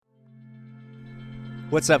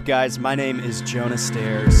What's up, guys? My name is Jonah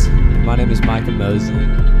Stairs. My name is Micah Mosley.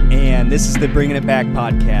 And this is the Bringing It Back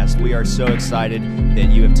podcast. We are so excited that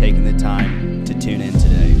you have taken the time to tune in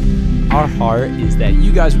today. Our heart is that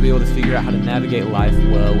you guys will be able to figure out how to navigate life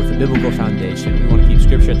well with a biblical foundation. We want to keep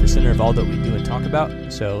Scripture at the center of all that we do and talk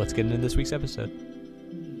about. So let's get into this week's episode.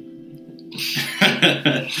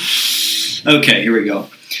 Okay, here we go.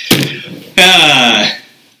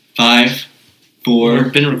 5, 4.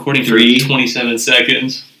 We've been recording 3. for 27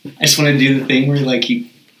 seconds. I just want to do the thing where like you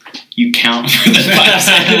count for the 5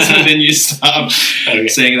 seconds and then you stop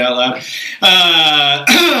saying it out loud.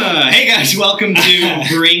 Hey guys, welcome to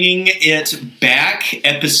Bringing It Back,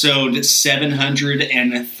 episode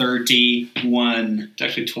 731. It's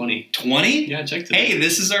actually 20. 20? Yeah, check it. Hey,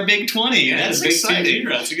 this is our big 20. Yeah, That's the big exciting. 2-0.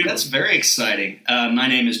 That's a good That's very exciting. My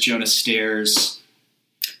name is Jonah Stairs.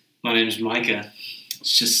 My name is Micah.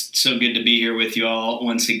 It's just so good to be here with you all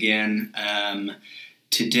once again.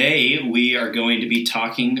 Today we are going to be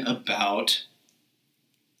talking about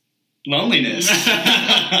loneliness.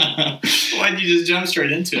 Why'd you just jump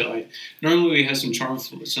straight into it? Like, normally we have some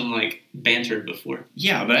like banter before.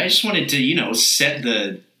 Yeah, but I just wanted to, set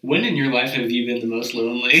the... When in your life have you been the most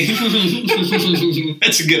lonely?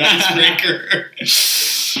 That's a good icebreaker.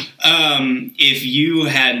 If you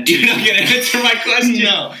had... You're not going to answer my question?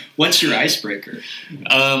 No. What's your icebreaker?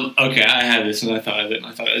 Okay, I had this and I thought of it, and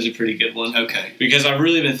I thought it was a pretty good one. Okay. Because I've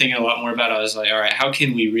really been thinking a lot more about it. I was like, all right, how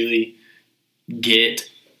can we really get,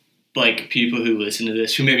 like, people who listen to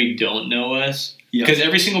this who maybe don't know us? Because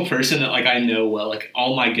every single person that, like, I know well, like,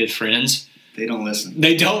 all my good friends... They don't listen.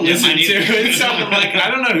 They don't listen mine to either. it. So I'm like,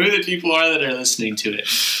 I don't know who the people are that are listening to it.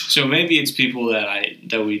 So maybe it's people that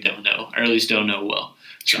we don't know, or at least don't know well.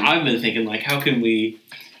 So I've been thinking, like, how can we,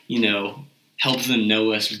 help them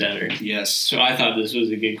know us better? Yes. So I thought this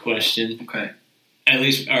was a good question. Okay. At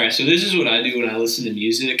least, all right, so this is what I do when I listen to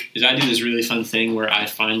music, is I do this really fun thing where I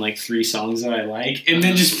find, like, 3 songs that I like, and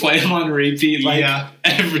then just play them on repeat, like,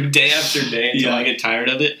 every day after day until I get tired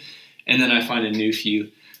of it, and then I find a new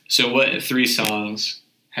few. So what 3 songs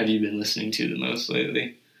have you been listening to the most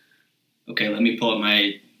lately? Okay, let me pull up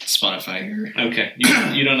my Spotify here. Okay.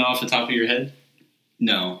 You don't know off the top of your head?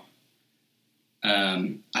 No.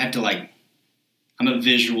 I have to, I'm a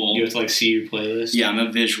visual... You have to, see your playlist? Yeah, I'm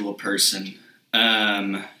a visual person.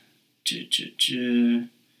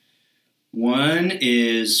 One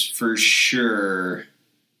is for sure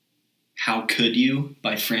How Could You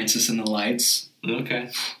by Francis and the Lights.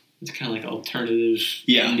 Okay. It's kind of like alternative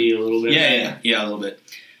indie a little bit. Yeah, a little bit.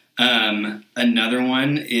 Another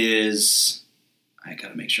one is, I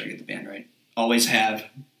gotta make sure I get the band right, Always Have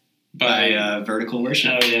by Vertical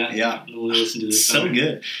Worship. Oh, yeah. Yeah. We'll listen to this So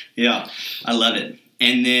good. Yeah, I love it.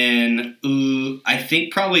 And then, I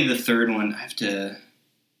think probably the third one, I have to,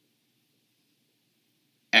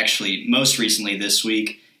 actually, most recently this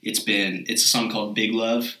week, it's a song called Big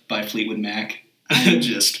Love by Fleetwood Mac. I'm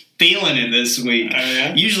just feeling it this week. Oh,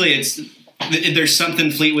 yeah? Usually there's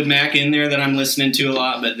something Fleetwood Mac in there that I'm listening to a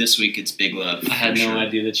lot, but this week it's Big Love. I had no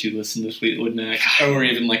idea that you listened to Fleetwood Mac, or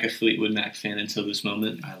even like a Fleetwood Mac fan until this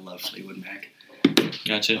moment. I love Fleetwood Mac.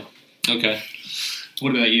 Gotcha. Okay. What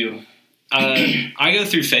about you? I go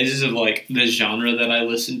through phases of the genre that I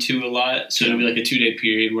listen to a lot. So it'll be a 2-day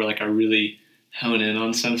period where I really hone in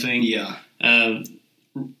on something. Yeah.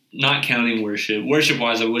 Not counting worship.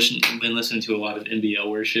 Worship-wise, I've been listening to a lot of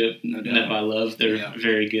NBL worship. No doubt. Met by Love. They're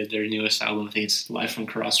very good. Their newest album, I think it's Life from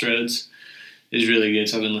Crossroads, is really good.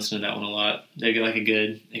 So I've been listening to that one a lot. They get a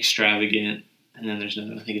good, extravagant, and then there's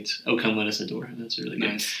another, I think it's Oh Come Let Us Adore. That's really good.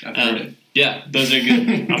 Nice. I've heard it. Yeah, those are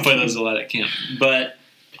good. I play those a lot at camp. But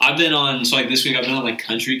I've been on, this week I've been on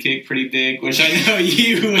Country Kick pretty big, which I know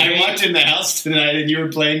you I walked in the house tonight and you were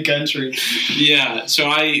playing country. Yeah, so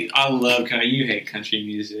I love country. You hate country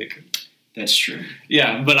music. That's true.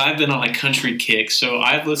 Yeah, but I've been on Country Kick. So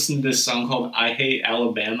I've listened to this song called I Hate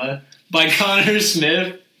Alabama by Connor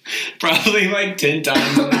Smith probably 10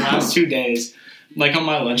 times in the last 2 days. On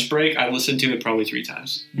my lunch break, I listened to it probably 3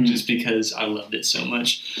 times just because I loved it so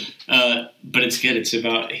much. But it's good. It's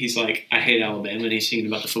about, he's I hate Alabama, and he's singing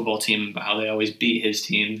about the football team and about how they always beat his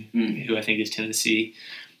team, who I think is Tennessee.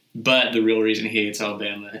 But the real reason he hates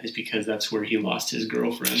Alabama is because that's where he lost his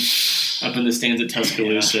girlfriend, up in the stands at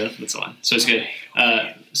Tuscaloosa. Yeah. That's on. So it's good.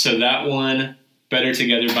 So that one, Better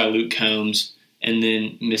Together by Luke Combs, and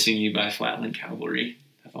then Missing You by Flatland Cavalry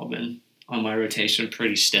have all been on my rotation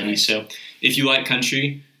pretty steady. Nice. So if you like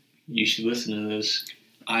country, you should listen to those.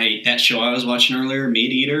 That show I was watching earlier,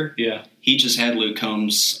 Meat Eater. Yeah. He just had Luke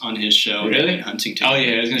Combs on his show. Really? In Huntington. Oh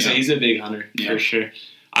yeah, I was gonna say he's a big hunter for sure.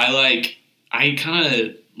 I kind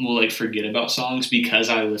of will like forget about songs because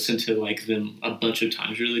I listen to like them a bunch of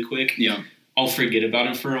times really quick. Yeah. I'll forget about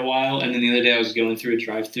them for a while, and then the other day I was going through a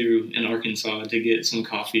drive-thru in Arkansas to get some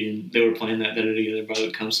coffee, and they were playing that Better Together by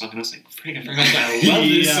the Come song, and I was like, "Frick, I forgot that I love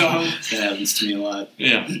this song." That happens to me a lot.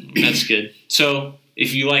 Yeah, that's good. So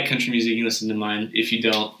if you like country music, you can listen to mine. If you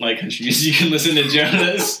don't like country music, you can listen to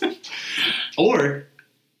Jonah's. Or,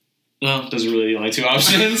 well, those are really the only two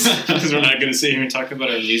options because we're not going to sit here and talk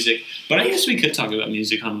about our music. But I guess we could talk about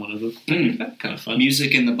music on one of them. That's kind of fun.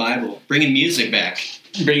 Music in the Bible, bringing music back.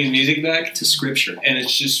 Bringing music back to Scripture, and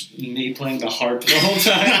it's just me playing the harp the whole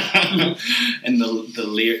time, and the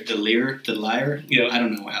lyre. Yeah, I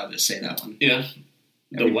don't know how to say that one. Yeah,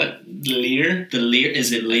 what? The lyre? The lyre,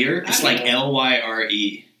 is it lyre? It's like Lyre.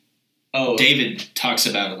 Oh, David talks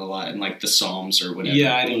about it a lot in like the Psalms or whatever.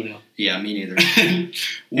 Yeah, I don't know. Yeah, me neither.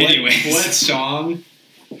 Anyways, what song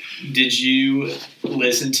did you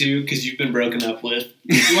listen to? Because you've been broken up with,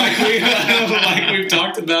 like we've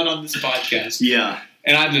talked about on this podcast. Yeah.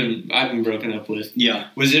 And I've been broken up with. Yeah.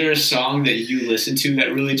 Was there a song that you listened to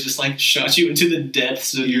that really just like shot you into the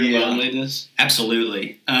depths of your loneliness?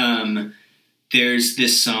 Absolutely. There's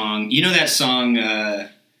this song. You know that song,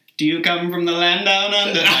 Do You Come From the Land Down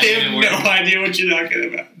Under? I have no idea what you're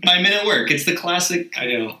talking about. By Men at Work. It's the classic. I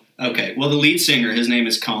don't. Okay. Well, the lead singer, his name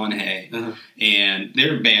is Colin Hay. Uh-huh. And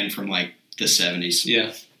they're a band from like the 70s.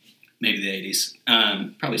 Yeah. Maybe the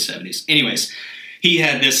 80s. Probably 70s. Anyways. He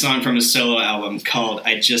had this song from his solo album called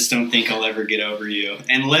I Just Don't Think I'll Ever Get Over You.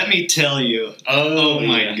 And let me tell you, oh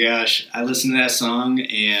my gosh, I listened to that song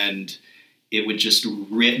and it would just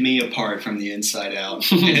rip me apart from the inside out.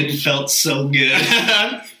 It felt so good.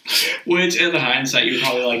 Which, in the hindsight, you're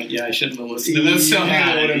probably like, yeah, I shouldn't have listened to that song.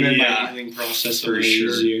 It would have made my healing process for sure.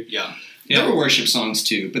 Easier. Yeah. There were worship songs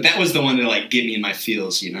too, but that was the one that like get me in my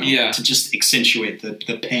feels, you know? Yeah. To just accentuate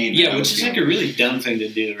the pain. Yeah, which is like a really dumb thing to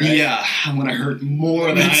do, right? Yeah, I'm going to hurt more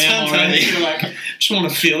than I am already. You're like, I just want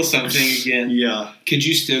to feel something again. Yeah. Could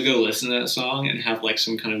you still go listen to that song and have like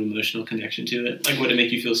some kind of emotional connection to it? Like, would it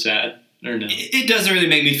make you feel sad or no? It doesn't really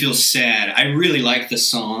make me feel sad. I really like the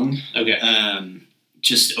song. Okay.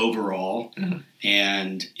 Just overall. Uh-huh.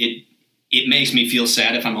 And it makes me feel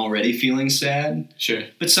sad if I'm already feeling sad. Sure.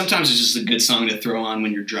 But sometimes it's just a good song to throw on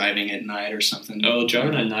when you're driving at night or something. Oh,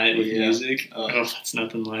 driving at night with music? Oh, that's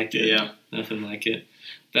nothing like it. Yeah. Nothing like it.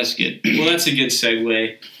 That's good. Well, that's a good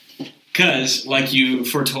segue. Because, like you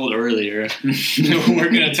foretold earlier, we're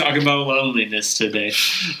going to talk about loneliness today.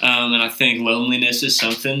 And I think loneliness is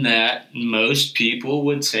something that most people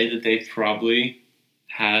would say that they've probably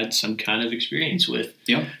had some kind of experience with.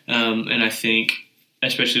 Yeah. And I think,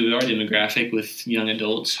 especially with our demographic, with young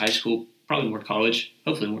adults, high school, probably more college,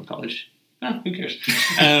 hopefully more college. Who cares?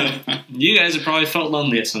 You guys have probably felt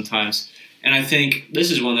lonely at some times. And I think this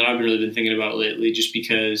is one that I've really been thinking about lately just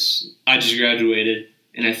because I just graduated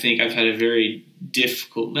and I think I've had a very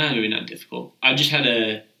difficult, maybe not difficult. I just had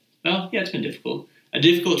it's been difficult. A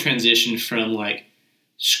difficult transition from like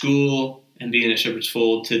school and being at Shepherd's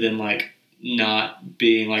Fold to then like not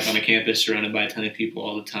being like on a campus surrounded by a ton of people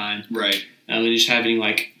all the time. Right. And just having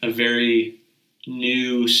like a very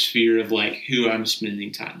new sphere of like who I'm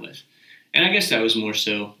spending time with. And I guess that was more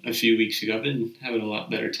so a few weeks ago. I've been having a lot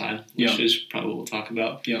better time, which is probably what we'll talk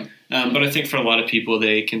about. Yeah. But I think for a lot of people,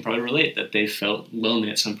 they can probably relate that they felt lonely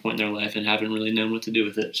at some point in their life and haven't really known what to do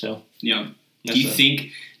with it. So yeah. Do you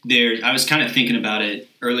think I was kind of thinking about it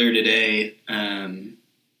earlier today.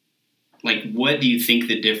 Like, what do you think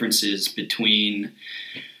the difference is between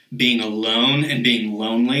being alone and being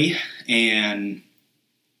lonely? And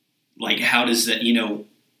like, how does that,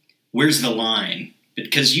 where's the line?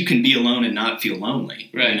 Because you can be alone and not feel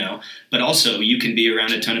lonely, right? But also you can be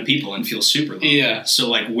around a ton of people and feel super lonely. Yeah. So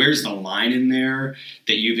like, where's the line in there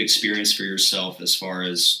that you've experienced for yourself as far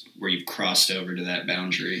as where you've crossed over to that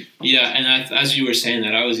boundary? Yeah, and as you were saying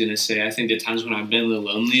that, I was going to say, I think the times when I've been the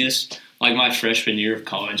loneliest, like my freshman year of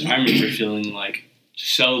college, I remember feeling like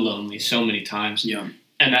so lonely so many times. Yeah.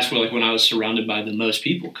 And that's where, like, when I was surrounded by the most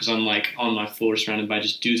people, because I'm, like, on my floor surrounded by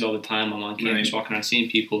just dudes all the time. I'm on campus walking around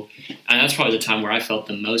seeing people. And that's probably the time where I felt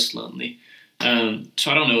the most lonely.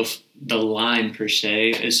 So I don't know if the line, per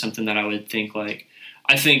se, is something that I would think, like,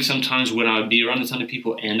 I think sometimes when I would be around a ton of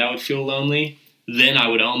people and I would feel lonely, then I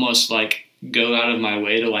would almost, like, go out of my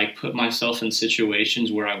way to, like, put myself in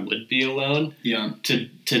situations where I would be alone. Yeah. To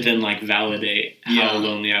then, like, validate how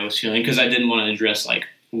lonely I was feeling. Because I didn't want to address, like,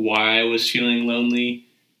 why I was feeling lonely,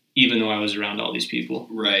 even though I was around all these people.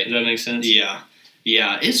 Right. Does that make sense? Yeah.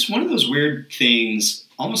 Yeah. It's one of those weird things,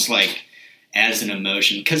 almost like as an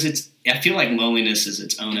emotion, because I feel like loneliness is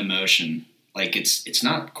its own emotion. Like it's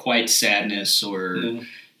not quite sadness or,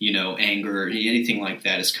 anger or anything like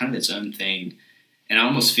that is kind of its own thing. And I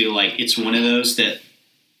almost feel like it's one of those that,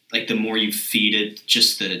 like, the more you feed it,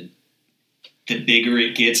 just the bigger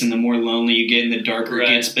it gets and the more lonely you get and the darker it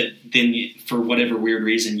gets. But then for whatever weird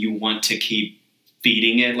reason, you want to keep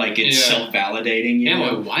feeding it. Like, it's self-validating.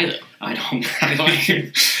 Well, why though? I don't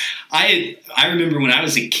I remember when I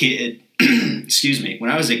was a kid, excuse me, when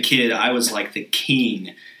I was a kid, I was like the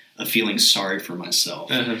king of feeling sorry for myself.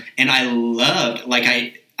 And I loved, like,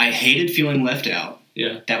 I hated feeling left out.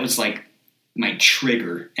 Yeah. That was like my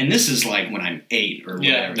trigger, and this is like when I'm 8 or whatever.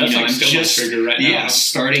 Yeah, that's like I'm still just my trigger right now. Yeah,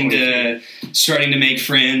 starting to make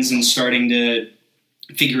friends and starting to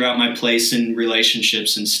figure out my place in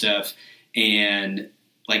relationships and stuff. And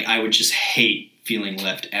like, I would just hate feeling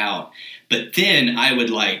left out. But then I would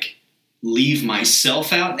like leave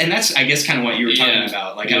myself out, and that's, I guess, kind of what you were talking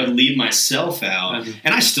about. Like, I would leave myself out,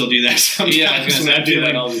 and I still do that sometimes. Yeah, I do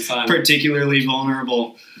that all the time. Particularly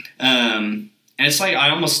vulnerable. And it's like, I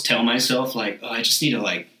almost tell myself, like, oh, I just need to,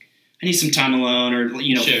 like, I need some time alone, or,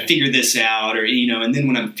 figure this out, or, and then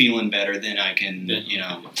when I'm feeling better, then I can,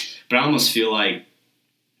 But I almost feel like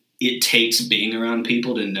it takes being around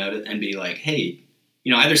people to know it and be like, hey,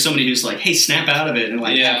 either somebody who's like, hey, snap out of it and,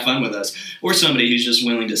 like, have fun with us, or somebody who's just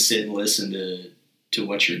willing to sit and listen to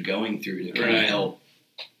what you're going through to kind of help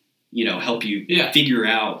you figure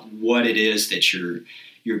out what it is that you're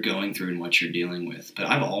going through and what you're dealing with. But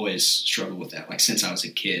I've always struggled with that. Like, since I was a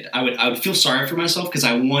kid, I would feel sorry for myself because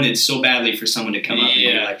I wanted so badly for someone to come up and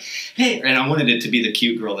be like, hey, and I wanted it to be the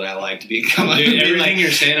cute girl that I like to be come up and be everything like,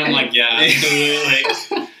 you're saying, I'm like, yeah,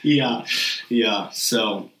 absolutely. Yeah.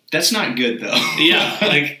 So that's not good though.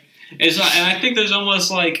 Like, it's not, and I think there's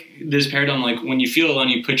almost like this paradigm, like when you feel alone,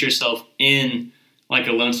 you put yourself in like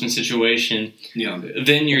a lonesome situation,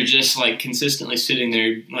 then you're just like consistently sitting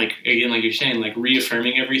there, like, again, like you're saying, like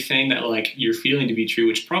reaffirming everything that like you're feeling to be true,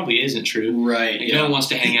 which probably isn't true. Right. Like, no one wants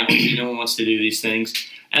to hang out with you. No one wants to do these things.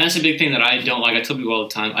 And that's a big thing that I don't like. I tell people all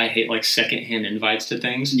the time, I hate like secondhand invites to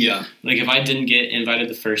things. Yeah. Like, if I didn't get invited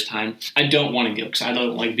the first time, I don't want to go because I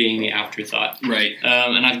don't like being the afterthought. Right.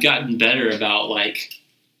 And I've gotten better about like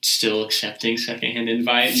still accepting secondhand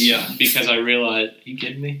invites. Yeah. Because I realized, are you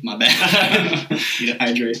kidding me? My bad.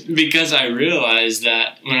 Hydrate. Because I realized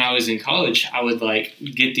that when I was in college, I would like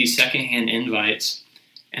get these secondhand invites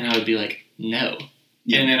and I would be like, no.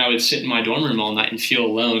 Yeah. And then I would sit in my dorm room all night and feel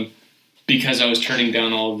alone because I was turning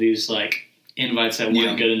down all of these like invites that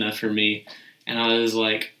weren't good enough for me. And I was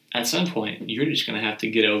like, at some point, you're just going to have to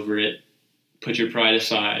get over it, put your pride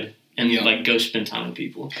aside, and like go spend time with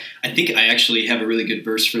people. I think I actually have a really good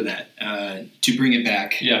verse for that to bring it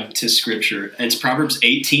back to Scripture. It's Proverbs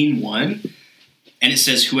 18:1, and it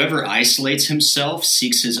says, "Whoever isolates himself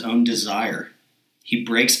seeks his own desire. He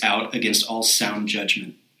breaks out against all sound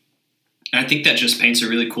judgment." And I think that just paints a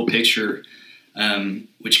really cool picture,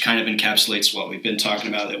 which kind of encapsulates what we've been talking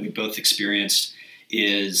about that we both experienced.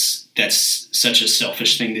 Is that's such a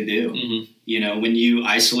selfish thing to do. Mm-hmm. When you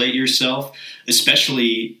isolate yourself,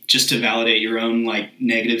 especially just to validate your own like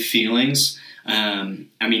negative feelings. I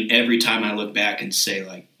mean, every time I look back and say,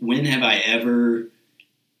 like, when have I ever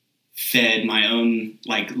fed my own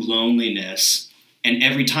like loneliness? And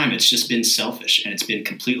every time it's just been selfish, and it's been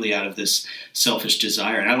completely out of this selfish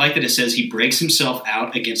desire. And I like that it says he breaks himself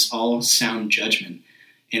out against all sound judgment.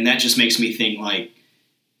 And that just makes me think, like,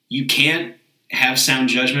 you can't have sound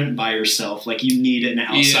judgment by yourself. Like, you need an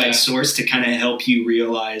outside source to kind of help you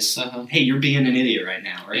realize, hey, you're being an idiot right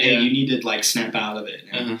now, or hey, you need to like snap out of it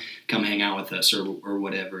and come hang out with us, or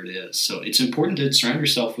whatever it is. So it's important to surround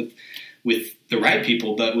yourself with the right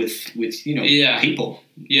people, but with people.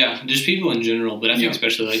 Yeah, just people in general. But I think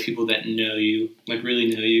especially like people that know you, like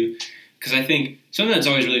really know you. Because I think something that's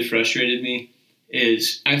always really frustrated me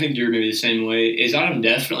is, I think you're maybe the same way, is I'm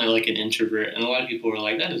definitely like an introvert. And a lot of people are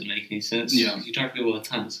like, that doesn't make any sense. Yeah. You talk to people all the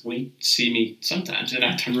time. Well, you see me sometimes, and I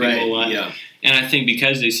talk to people a lot. Yeah. And I think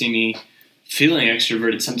because they see me feeling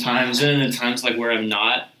extroverted sometimes, and then times like where I'm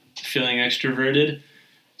not feeling extroverted,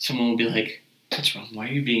 someone will be like, what's wrong? Why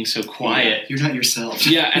are you being so quiet? You're not yourself.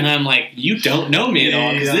 Yeah, and I'm like, you don't know me at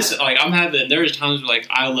all. Because this, like, there's times where, like,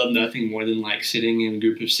 I love nothing more than, like, sitting in a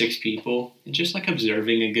group of 6 people and just, like,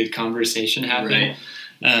 observing a good conversation happen.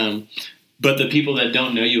 Right. But the people that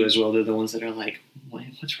don't know you as well, they're the ones that are like,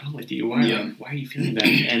 what's wrong with you? Why are you feeling bad?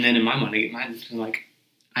 And then in my mind, I'm like,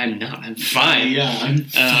 I'm not. I'm fine. Yeah, I'm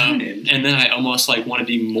fine. And then I almost, like, want to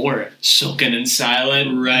be more silken and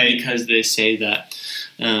silent. Right. Because they say that.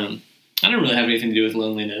 I don't really have anything to do with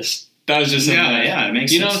loneliness. That was just something. It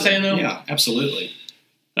makes sense. You know what I'm saying, though? Yeah, absolutely.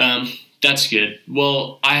 That's good.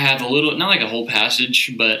 Well, I have a little, not like a whole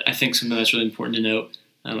passage, but I think something that's really important to note.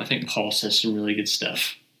 I think Paul says some really good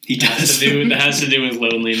stuff He does. That has to do with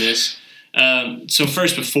loneliness. So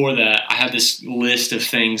first, before that, I have this list of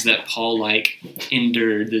things that Paul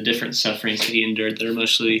endured, the different sufferings that he endured that are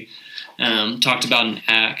mostly talked about in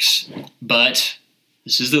Acts. But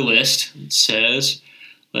this is the list. It says,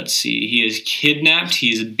 let's see, he is kidnapped,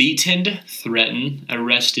 he is beaten, threatened,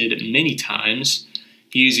 arrested many times.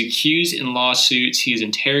 He is accused in lawsuits. He is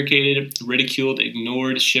interrogated, ridiculed,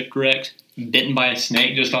 ignored, shipwrecked, bitten by a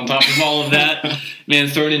snake just on top of all of that. Man,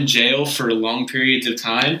 thrown in jail for long periods of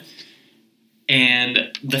time.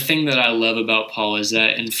 And the thing that I love about Paul is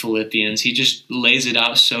that in Philippians, he just lays it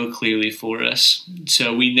out so clearly for us.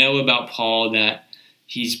 So we know about Paul that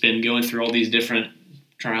he's been going through all these different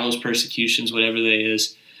trials, persecutions, whatever they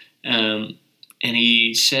is. And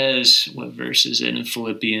he says, what verse is it in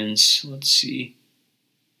Philippians? Let's see.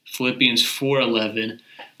 Philippians 4:11.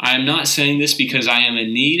 I am not saying this because I am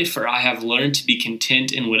in need, for I have learned to be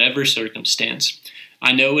content in whatever circumstance.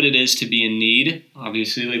 I know what it is to be in need.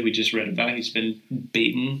 Obviously, like we just read about, he's been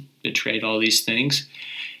beaten, betrayed, all these things.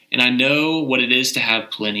 And I know what it is to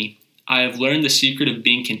have plenty. I have learned the secret of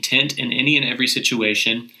being content in any and every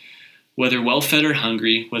situation, whether well-fed or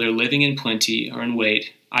hungry, whether living in plenty or in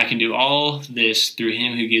weight. I can do all this through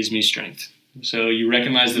him who gives me strength. So you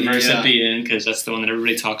recognize the verse at the end because that's the one that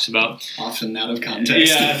everybody talks about. Often out of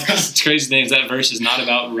context. Yeah, it's crazy things. That verse is not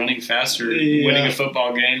about running fast or winning a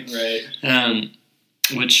football game. Right.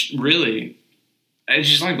 Which really, it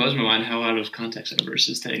just blows my mind how out of context that verse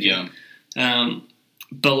is taken. Yeah.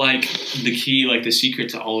 But the key, the secret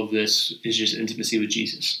to all of this is just intimacy with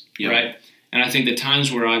Jesus, right? And I think the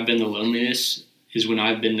times where I've been the loneliest is when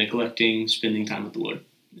I've been neglecting spending time with the Lord.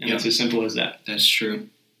 And it's as simple as that. That's true.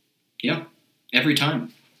 Yeah. Every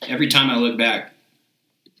time I look back,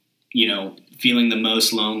 feeling the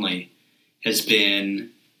most lonely has been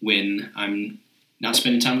when I'm not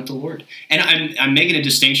spending time with the Lord. And I'm making a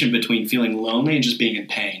distinction between feeling lonely and just being in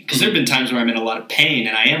pain. Because there have been times where I'm in a lot of pain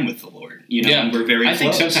and I am with the Lord. And we're very close. I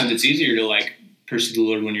think sometimes it's easier to pursue the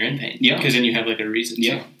Lord when you're in pain. Yeah. Because then you have a reason to.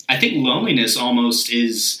 Yeah. I think loneliness almost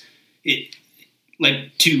is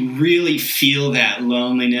to really feel that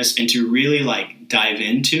loneliness and to really dive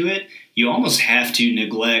into it, you almost have to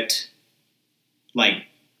neglect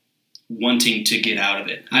wanting to get out of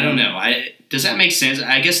it. I don't know. Does that make sense?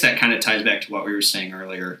 I guess that kind of ties back to what we were saying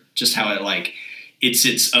earlier, just how it it's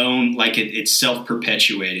its own, it's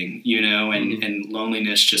self-perpetuating, and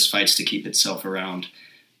loneliness just fights to keep itself around.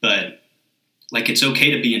 But it's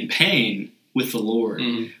okay to be in pain with the Lord.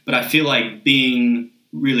 Mm-hmm. But I feel like being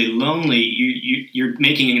really lonely, you're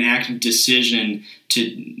making an active decision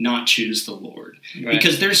to not choose the Lord. Right.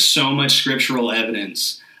 Because there's so much scriptural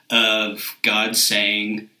evidence of God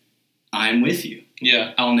saying, I'm with you.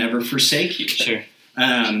 Yeah. I'll never forsake you. Sure.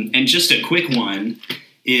 And just a quick one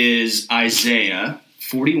is Isaiah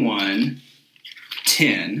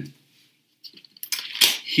 41:10.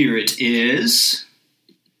 Here it is.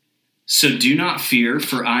 So do not fear,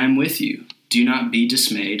 for I am with you. Do not be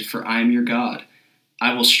dismayed, for I am your God.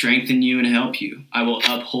 I will strengthen you and help you. I will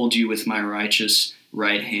uphold you with my righteous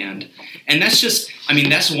right hand. And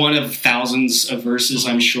that's one of thousands of verses,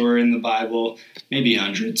 I'm sure, in the Bible, maybe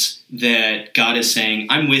hundreds, that God is saying,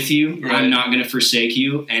 I'm with you. Right. I'm not going to forsake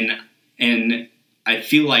you. And I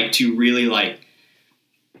feel to really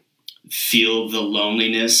feel the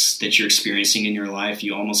loneliness that you're experiencing in your life,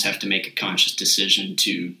 you almost have to make a conscious decision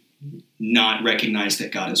to not recognize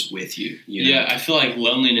that God is with you. Yeah, I feel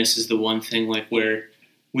loneliness is the one thing where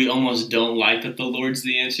we almost don't like that the Lord's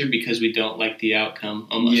the answer because we don't like the outcome.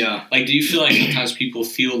 Almost. Yeah. Do you feel sometimes people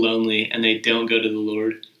feel lonely and they don't go to the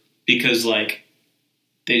Lord because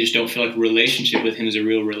they just don't feel relationship with Him is a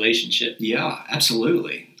real relationship? Yeah,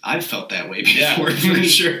 absolutely. I've felt that way before, for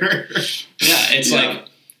sure. Yeah, it's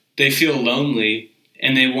they feel lonely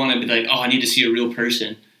and they want to be I need to see a real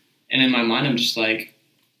person. And in my mind, I'm just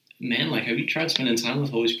man, have you tried spending time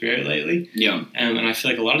with Holy Spirit lately? Yeah. And I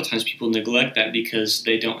feel a lot of times people neglect that because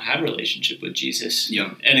they don't have a relationship with Jesus.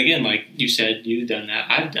 Yeah. And again, you said, you've done that,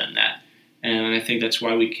 I've done that. And I think that's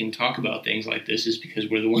why we can talk about things like this is because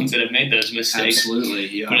we're the ones that have made those mistakes. Absolutely,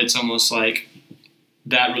 yeah. But it's almost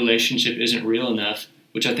that relationship isn't real enough,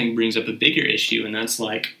 which I think brings up a bigger issue. And that's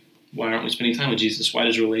why aren't we spending time with Jesus? Why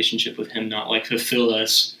does a relationship with Him not fulfill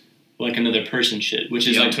us like another person should? Which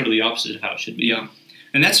is totally opposite of how it should be. Yeah.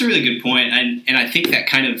 And that's a really good point. And I think that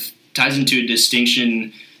kind of ties into a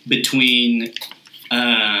distinction between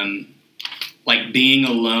being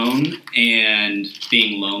alone and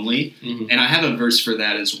being lonely. Mm-hmm. And I have a verse for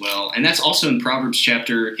that as well. And that's also in Proverbs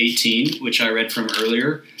chapter 18, which I read from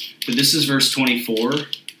earlier. But this is verse 24.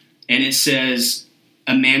 And it says,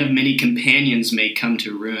 a man of many companions may come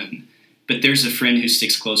to ruin, but there's a friend who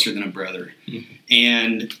sticks closer than a brother. Mm-hmm.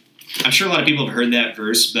 And I'm sure a lot of people have heard that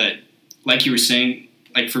verse, but like you were saying,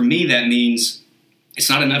 like for me, that means it's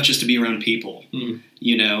not enough just to be around people. Mm.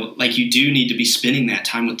 You know, like you do need to be spending that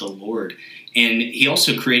time with the Lord. And he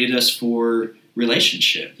also created us for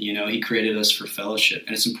relationship. You know, he created us for fellowship.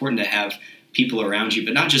 And it's important to have people around you,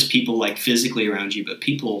 but not just people like physically around you, but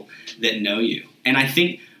people that know you. And I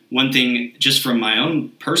think one thing just from my own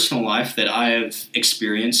personal life that I have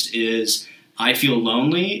experienced is I feel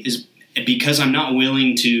lonely is because I'm not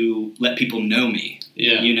willing to let people know me.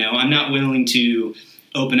 Yeah. You know, I'm not willing to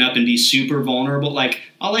open up and be super vulnerable. Like,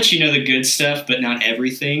 I'll let you know the good stuff, but not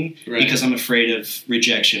everything, Right. because I'm afraid of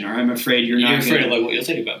rejection, or I'm afraid you're not afraid gonna, of like what you'll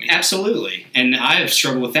think about me. Absolutely. And I have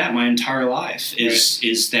struggled with that my entire life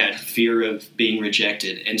is that fear of being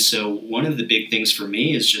rejected. And so one of the big things for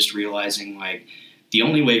me is just realizing like the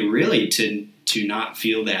only way really to not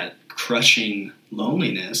feel that crushing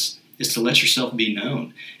loneliness is to let yourself be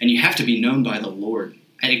known. And you have to be known by the Lord.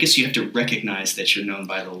 I guess you have to recognize that you're known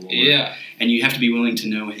by the Lord. Yeah. And you have to be willing to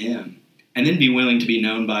know him. And then be willing to be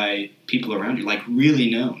known by people around you, like really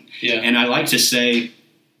known. Yeah. And I like to say,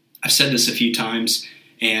 I've said this a few times,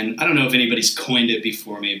 and I don't know if anybody's coined it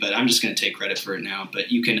before me, but I'm just going to take credit for it now.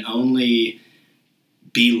 But you can only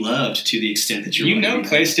be loved to the extent that you're You willing know to be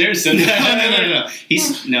Clay Stairs said loved. that.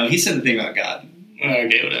 No. He said the thing about God.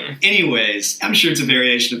 Okay, whatever. Anyways, I'm sure it's a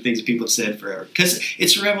variation of things that people have said forever. Because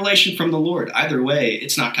it's a revelation from the Lord. Either way,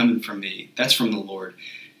 it's not coming from me. That's from the Lord.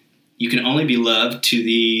 You can only be loved to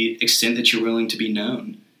the extent that you're willing to be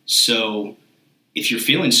known. So if you're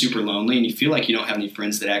feeling super lonely and you feel like you don't have any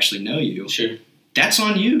friends that actually know you, Sure. that's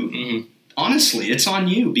on you. Mm-hmm. Honestly, it's on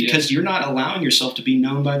you because you're not allowing yourself to be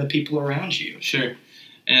known by the people around you. Sure.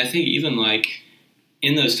 And I think even like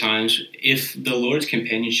in those times, if the Lord's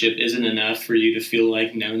companionship isn't enough for you to feel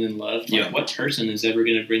like known and loved, like what person is ever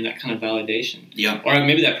going to bring that kind of validation? Yeah. Or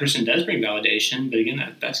maybe that person does bring validation, but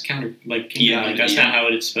again, that's counter, like, that's not how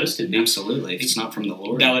it's supposed to be. Absolutely. If it's not from the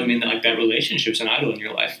Lord. That would mean that like that relationship's an idol in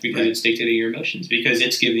your life because it's dictating your emotions, because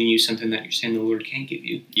it's giving you something that you're saying the Lord can't give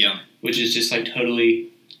you. Yeah. Which is just like totally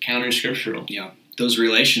counter-scriptural. Yeah. Those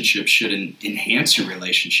relationships should enhance your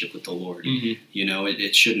relationship with the Lord. Mm-hmm. You know,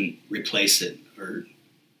 it shouldn't replace it or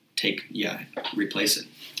replace it.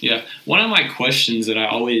 Yeah. One of my questions that I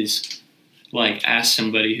always like ask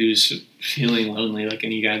somebody who's feeling lonely, like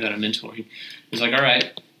any guy that I'm mentoring, is like, all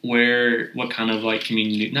right, what kind of like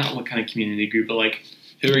community, not what kind of community group, but like,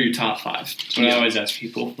 who are your top 5? That's what I always ask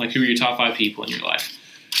people. Like, who are your top 5 people in your life?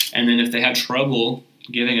 And then if they have trouble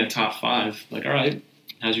giving a top 5, like, all right,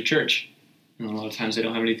 how's your church? And a lot of times they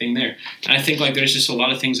don't have anything there. And I think like there's just a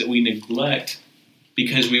lot of things that we neglect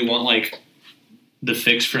because we want like the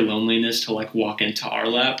fix for loneliness to like walk into our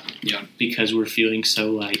lap. Yeah. Because we're feeling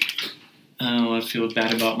so like, oh, I feel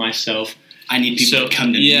bad about myself. I need people to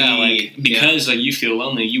come to me. Like because like you feel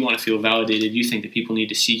lonely, you want to feel validated. You think that people need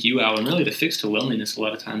to seek you out, and really the fix to loneliness a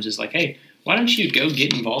lot of times is like, hey, why don't you go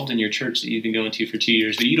get involved in your church that you've been going to for 2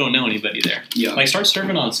 years, but you don't know anybody there? Yeah. Like start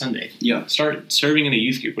serving on Sunday. Yeah. Start serving in a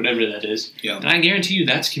youth group, whatever that is. Yeah. And I guarantee you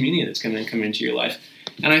that's community that's going to come into your life.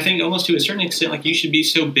 And I think almost to a certain extent, like you should be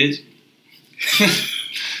so busy.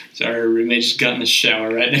 Sorry, our roommate just got in the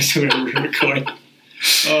shower right next to where we're recording.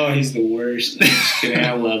 Oh, he's the worst. I'm just kidding.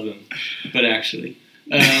 I love him. But actually,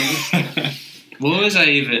 what was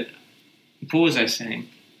I saying?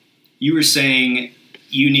 You were saying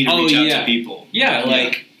you need to reach out to people. Yeah,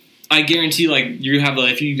 like I guarantee, like you have,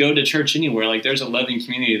 if you go to church anywhere, like there's a loving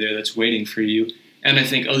community there that's waiting for you. And I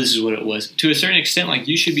think, this is what it was. To a certain extent, like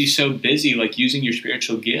you should be so busy, like using your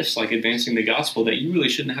spiritual gifts, like advancing the gospel, that you really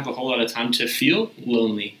shouldn't have a whole lot of time to feel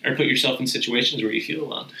lonely or put yourself in situations where you feel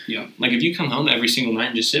alone. Yeah. Like if you come home every single night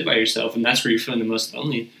and just sit by yourself, and that's where you're feeling the most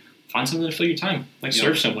lonely, find something to fill your time. Like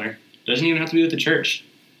serve somewhere. Doesn't even have to be with the church.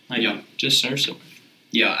 Like just serve somewhere.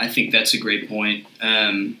 Yeah, I think that's a great point.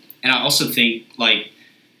 And I also think like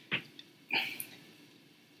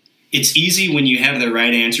it's easy when you have the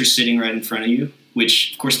right answer sitting right in front of you,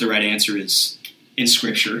 which of course the right answer is in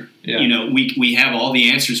Scripture. Yeah. You know, we have all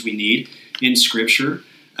the answers we need in Scripture,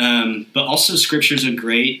 but also Scripture is a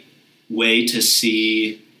great way to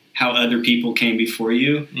see how other people came before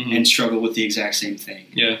you and struggle with the exact same thing.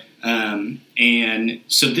 Yeah. And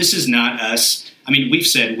so this is not us. I mean, we've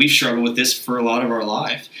said we've struggled with this for a lot of our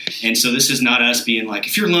life. And so this is not us being like,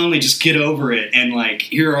 if you're lonely, just get over it. And like,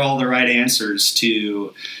 here are all the right answers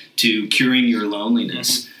to curing your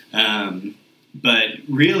loneliness. But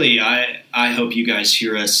really, I hope you guys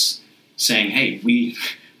hear us saying, hey, we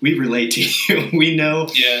relate to you. We know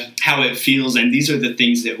how it feels. And these are the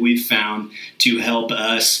things that we've found to help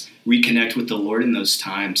us reconnect with the Lord in those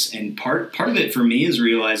times. And part of it for me is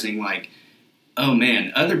realizing like, oh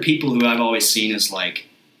man, other people who I've always seen as like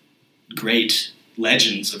great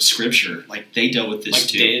legends of Scripture, like they dealt with this like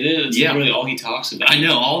too. David, it's literally all he talks about. I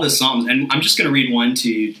know all the Psalms, and I'm just going to read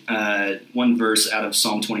one verse out of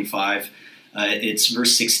Psalm 25. It's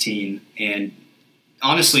verse 16, and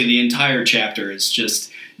honestly, the entire chapter is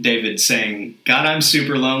just David saying, God, I'm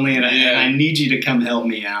super lonely, and I need you to come help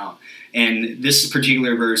me out. And this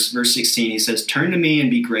particular verse 16, he says, turn to me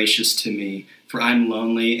and be gracious to me, for I'm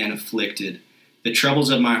lonely and afflicted. The troubles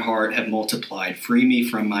of my heart have multiplied. Free me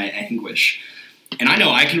from my anguish. And I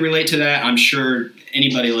know I can relate to that. I'm sure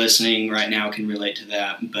anybody listening right now can relate to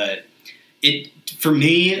that. But for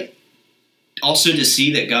me, also to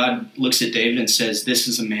see that God looks at David and says, this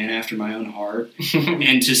is a man after my own heart.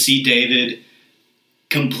 And to see David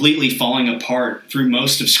completely falling apart through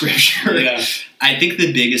most of Scripture. Yeah. I think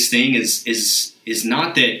the biggest thing is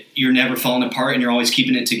not that you're never falling apart and you're always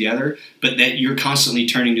keeping it together, but that you're constantly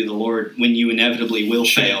turning to the Lord when you inevitably will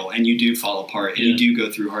fail and you do fall apart and you do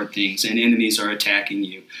go through hard things and enemies are attacking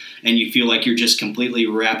you and you feel like you're just completely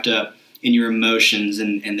wrapped up in your emotions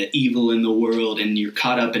and the evil in the world and you're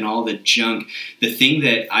caught up in all the junk. The thing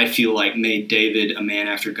that I feel like made David a man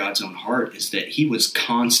after God's own heart is that he was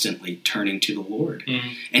constantly turning to the Lord. Mm-hmm.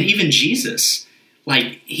 And even Jesus,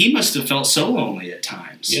 like, he must have felt so lonely at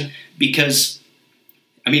times because,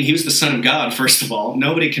 I mean, he was the Son of God, first of all.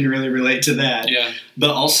 Nobody can really relate to that. Yeah.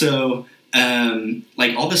 But also,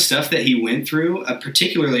 like, all the stuff that he went through,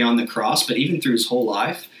 particularly on the cross, but even through his whole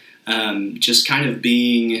life, just kind of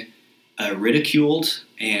being ridiculed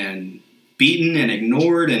and beaten and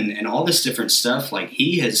ignored and all this different stuff. Like,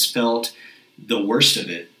 he has felt the worst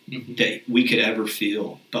of it that we could ever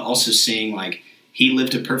feel. But also seeing, like, he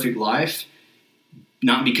lived a perfect life,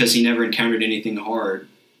 not because he never encountered anything hard,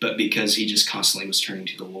 but because he just constantly was turning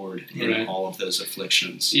to the Lord in all of those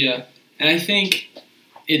afflictions. Yeah. And I think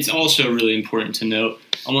it's also really important to note,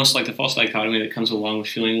 almost like the false dichotomy that comes along with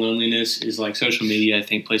feeling loneliness is like social media, I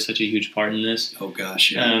think, plays such a huge part in this. Oh,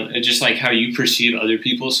 gosh, yeah. Just like how you perceive other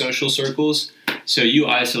people's social circles. So you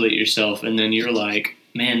isolate yourself, and then you're like,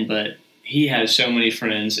 man, but he has so many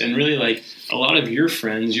friends. And really, like, a lot of your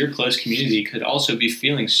friends, your close community, could also be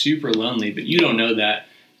feeling super lonely, but you don't know that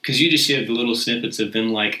because you just see the little snippets of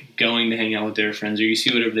them, like, going to hang out with their friends, or you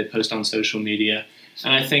see whatever they post on social media.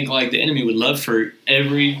 And I think, like, the enemy would love for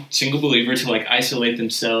every single believer to, like, isolate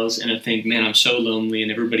themselves and to think, man, I'm so lonely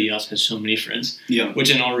and everybody else has so many friends. Yeah. Which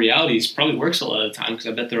in all realities probably works a lot of the time because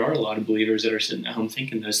I bet there are a lot of believers that are sitting at home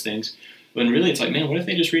thinking those things. When really it's like, man, what if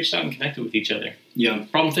they just reached out and connected with each other? Yeah.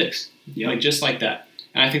 Problem fixed. Yeah. Like, just like that.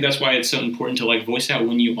 And I think that's why it's so important to, like, voice out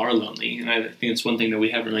when you are lonely. And I think it's one thing that we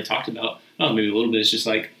haven't really talked about. Oh, maybe a little bit. It's just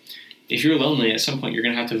like, if you're lonely, at some point you're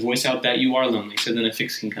going to have to voice out that you are lonely so then a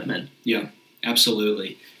fix can come in. Yeah.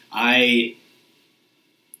 Absolutely. I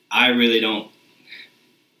really don't.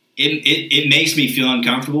 It makes me feel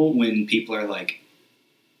uncomfortable when people are like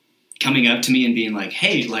coming up to me and being like,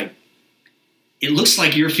 "Hey, like, it looks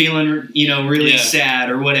like you're feeling, really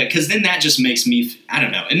sad or whatever." Because then that just makes me, I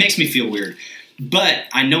don't know, it makes me feel weird. But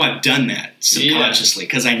I know I've done that subconsciously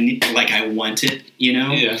because I want it,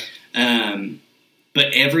 Yeah.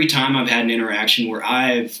 But every time I've had an interaction where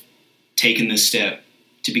I've taken this step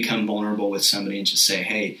to become vulnerable with somebody and just say,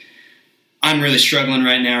 hey, I'm really struggling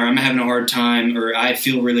right now, or I'm having a hard time, or I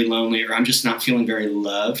feel really lonely, or I'm just not feeling very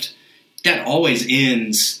loved, that always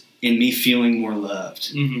ends in me feeling more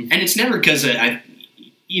loved. Mm-hmm. And it's never because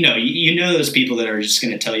those people that are just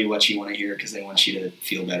going to tell you what you want to hear because they want you to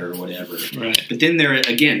feel better or whatever. Right. But then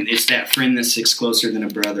again, it's that friend that sticks closer than a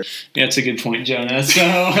brother. Yeah, that's a good point, Jonah. So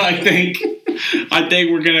I think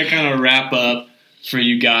we're going to kind of wrap up for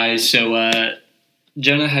you guys. So,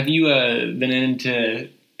 Jonah, have you been into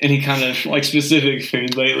any kind of like specific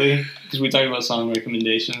food lately? Because we talked about song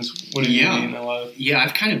recommendations. What have you been eating a lot of? Yeah,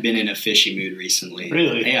 I've kind of been in a fishy mood recently.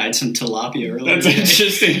 Really? Hey, I had some tilapia earlier. That's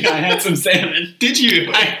interesting. I had some salmon. Did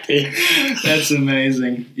you? I did. That's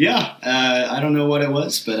amazing. Yeah. I don't know what it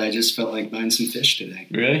was, but I just felt like buying some fish today.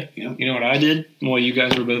 Really? Yeah. You know what I did while you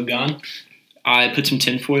guys were both gone? I put some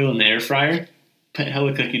tinfoil in the air fryer. Put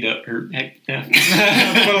hella cookie dough, put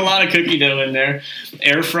a lot of cookie dough in there,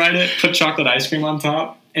 air fried it, put chocolate ice cream on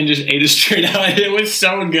top, and just ate it straight out. It was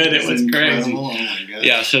so good. It was crazy. Oh my God.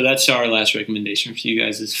 Yeah, so that's our last recommendation for you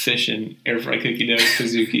guys is fish and air fried cookie dough,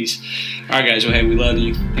 Kazukis. All right, guys. Well, hey, we love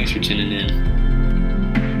you. Thanks for tuning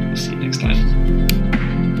in. We'll see you next time.